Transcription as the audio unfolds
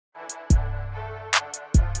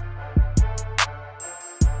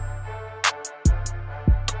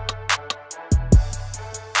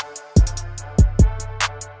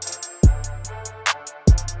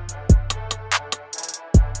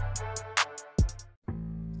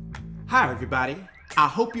Hi everybody, I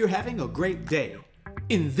hope you're having a great day.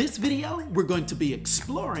 In this video, we're going to be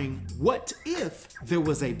exploring what if there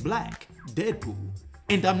was a black Deadpool.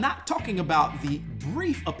 And I'm not talking about the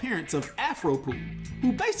brief appearance of Afropool,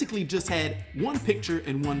 who basically just had one picture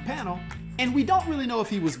in one panel, and we don't really know if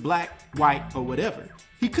he was black, white, or whatever.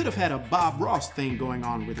 He could have had a Bob Ross thing going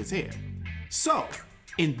on with his hair. So,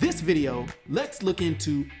 in this video, let's look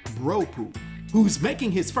into Bropool, who's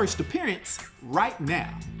making his first appearance right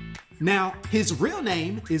now. Now, his real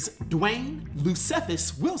name is Dwayne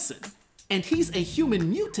Lucephus Wilson, and he's a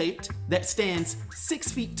human mutate that stands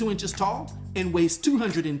 6 feet 2 inches tall and weighs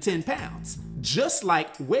 210 pounds, just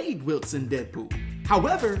like Wade Wilson Deadpool.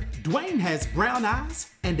 However, Dwayne has brown eyes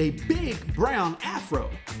and a big brown afro,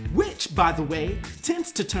 which, by the way,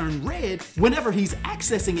 tends to turn red whenever he's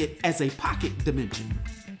accessing it as a pocket dimension.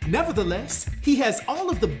 Nevertheless, he has all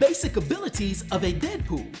of the basic abilities of a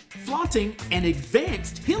Deadpool, flaunting an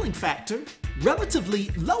advanced healing factor, relatively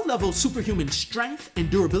low-level superhuman strength and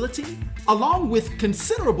durability, along with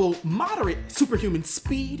considerable moderate superhuman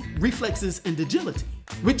speed, reflexes, and agility,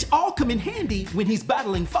 which all come in handy when he's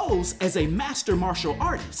battling foes as a master martial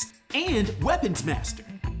artist and weapons master.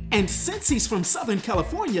 And since he's from Southern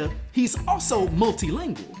California, he's also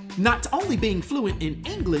multilingual, not only being fluent in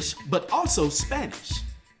English, but also Spanish.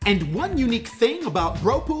 And one unique thing about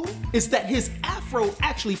Bropool is that his afro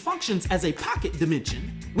actually functions as a pocket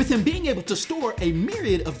dimension, with him being able to store a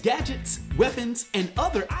myriad of gadgets, weapons, and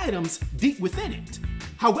other items deep within it.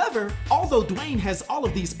 However, although Dwayne has all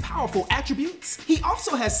of these powerful attributes, he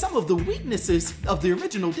also has some of the weaknesses of the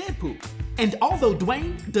original Deadpool. And although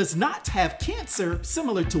Dwayne does not have cancer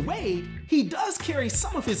similar to Wade, he does carry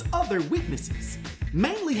some of his other weaknesses,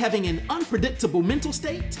 mainly having an unpredictable mental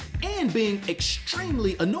state and being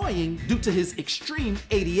extremely annoying due to his extreme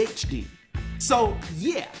ADHD. So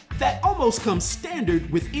yeah, that almost comes standard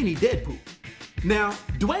with any Deadpool. Now,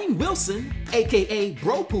 Dwayne Wilson, aka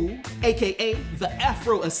Bropool, aka the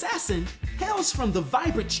Afro Assassin, hails from the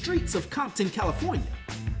vibrant streets of Compton, California.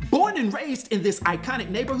 Born and raised in this iconic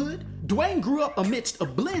neighborhood, Dwayne grew up amidst a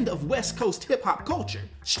blend of West Coast hip-hop culture,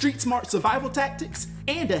 street-smart survival tactics,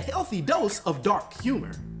 and a healthy dose of dark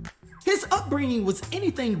humor. His upbringing was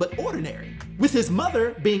anything but ordinary, with his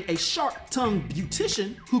mother being a sharp-tongued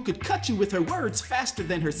beautician who could cut you with her words faster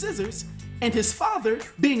than her scissors, and his father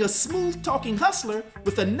being a smooth-talking hustler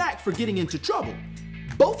with a knack for getting into trouble.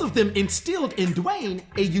 Both of them instilled in Dwayne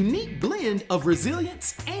a unique blend of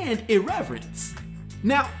resilience and irreverence.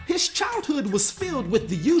 Now, his childhood was filled with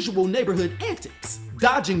the usual neighborhood antics,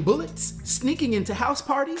 dodging bullets, sneaking into house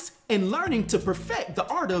parties, and learning to perfect the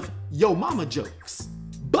art of yo mama jokes.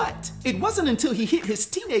 But it wasn't until he hit his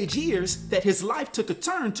teenage years that his life took a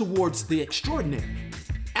turn towards the extraordinary.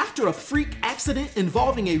 After a freak accident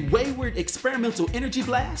involving a wayward experimental energy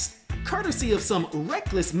blast, courtesy of some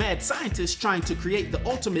reckless mad scientist trying to create the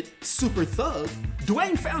ultimate super thug,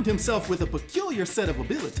 Dwayne found himself with a peculiar set of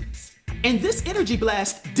abilities. And this energy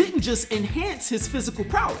blast didn't just enhance his physical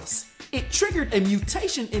prowess, it triggered a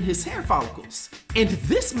mutation in his hair follicles. And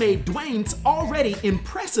this made Dwayne's already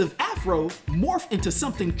impressive afro morph into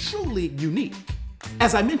something truly unique.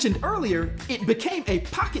 As I mentioned earlier, it became a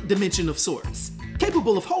pocket dimension of sorts,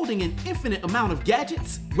 capable of holding an infinite amount of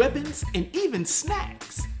gadgets, weapons, and even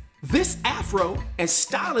snacks. This afro, as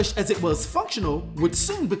stylish as it was functional, would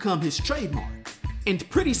soon become his trademark. And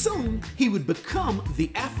pretty soon, he would become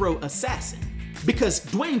the Afro Assassin, because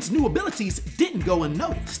Dwayne's new abilities didn't go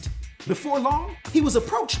unnoticed. Before long, he was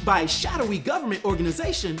approached by a shadowy government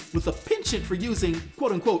organization with a penchant for using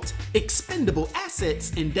quote-unquote expendable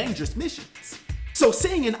assets in dangerous missions. So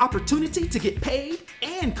seeing an opportunity to get paid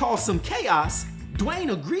and cause some chaos,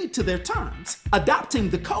 Dwayne agreed to their terms,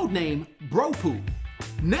 adopting the codename Bropool.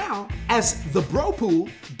 Now, as the Bropool,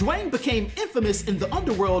 Dwayne became infamous in the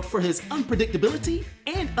underworld for his unpredictability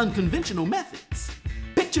and unconventional methods.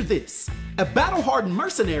 Picture this, a battle-hardened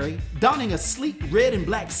mercenary donning a sleek red and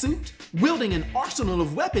black suit, wielding an arsenal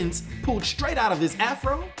of weapons pulled straight out of his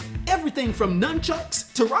afro, everything from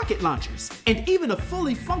nunchucks to rocket launchers, and even a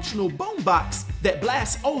fully functional boombox that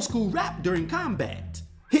blasts old-school rap during combat.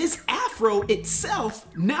 His afro itself,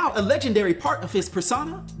 now a legendary part of his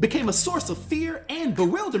persona, became a source of fear and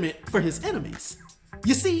bewilderment for his enemies.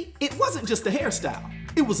 You see, it wasn't just a hairstyle,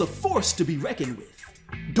 it was a force to be reckoned with.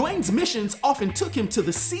 Dwayne's missions often took him to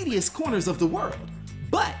the seediest corners of the world,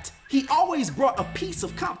 but he always brought a piece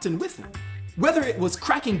of Compton with him. Whether it was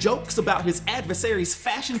cracking jokes about his adversaries'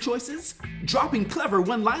 fashion choices, dropping clever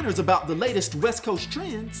one-liners about the latest West Coast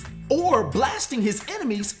trends, or blasting his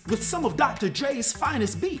enemies with some of Dr. Dre's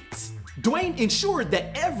finest beats, Dwayne ensured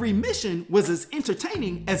that every mission was as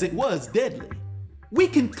entertaining as it was deadly. we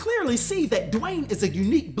can clearly see that Dwayne is a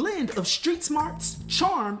unique blend of street smarts,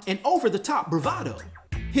 charm, and over-the-top bravado.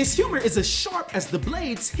 His humor is as sharp as the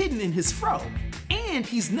blades hidden in his fro, and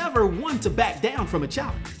he's never one to back down from a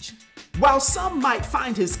challenge. While some might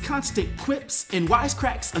find his constant quips and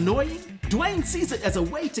wisecracks annoying, Dwayne sees it as a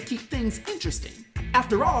way to keep things interesting.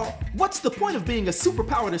 After all, what's the point of being a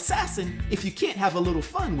superpowered assassin if you can't have a little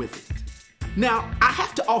fun with it? Now, I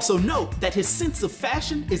have to also note that his sense of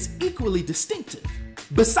fashion is equally distinctive.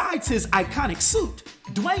 Besides his iconic suit,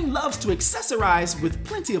 Dwayne loves to accessorize with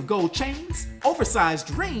plenty of gold chains,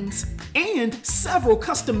 oversized rings, and several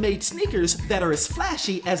custom-made sneakers that are as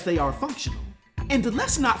flashy as they are functional. And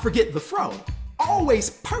let's not forget the fro, always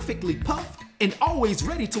perfectly puffed and always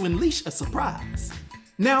ready to unleash a surprise.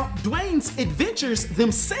 Now, Dwayne's adventures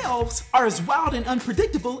themselves are as wild and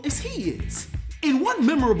unpredictable as he is. In one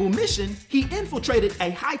memorable mission, he infiltrated a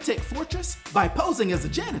high-tech fortress by posing as a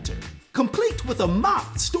janitor, complete with a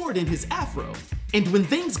mop stored in his afro. And when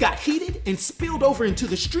things got heated and spilled over into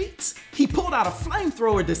the streets, he pulled out a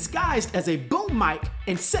flamethrower disguised as a boom mic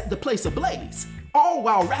and set the place ablaze, all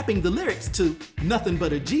while rapping the lyrics to "Nothing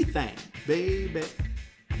But a G-Thing, Baby."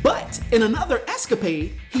 But in another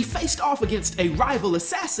escapade, he faced off against a rival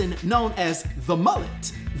assassin known as the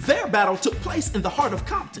Mullet. Their battle took place in the heart of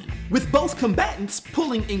Compton, with both combatants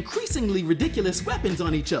pulling increasingly ridiculous weapons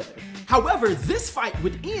on each other. However, this fight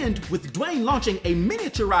would end with Dwayne launching a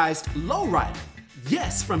miniaturized lowrider,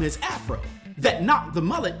 yes, from his afro, that knocked the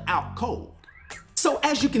Mullet out cold. So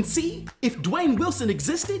as you can see, if Dwayne Wilson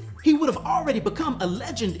existed, he would have already become a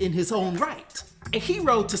legend in his own right. A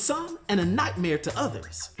hero to some and a nightmare to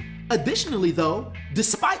others. Additionally though,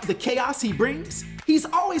 despite the chaos he brings, he's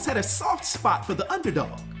always had a soft spot for the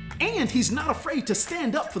underdog. And he's not afraid to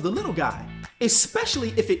stand up for the little guy,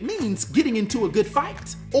 especially if it means getting into a good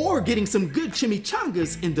fight or getting some good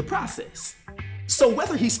chimichangas in the process. So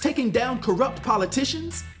whether he's taking down corrupt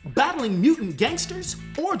politicians, battling mutant gangsters,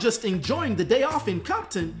 or just enjoying the day off in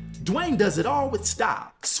Compton, Dwayne does it all with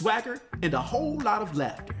style, swagger, and a whole lot of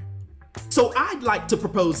laughter. So I'd like to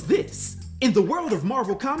propose this. In the world of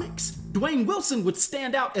Marvel Comics, Dwayne Wilson would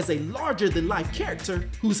stand out as a larger-than-life character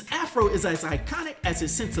whose afro is as iconic as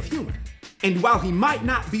his sense of humor. And while he might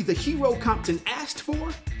not be the hero Compton asked for,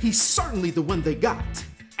 he's certainly the one they got.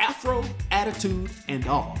 Afro, attitude, and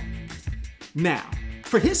all. Now,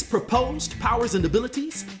 for his proposed powers and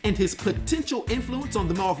abilities and his potential influence on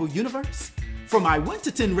the Marvel Universe, for my 1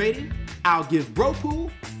 to 10 rating, I'll give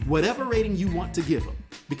Bropool whatever rating you want to give him.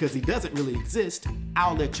 Because he doesn't really exist,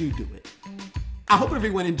 I'll let you do it. I hope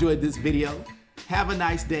everyone enjoyed this video. Have a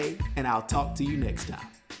nice day, and I'll talk to you next time.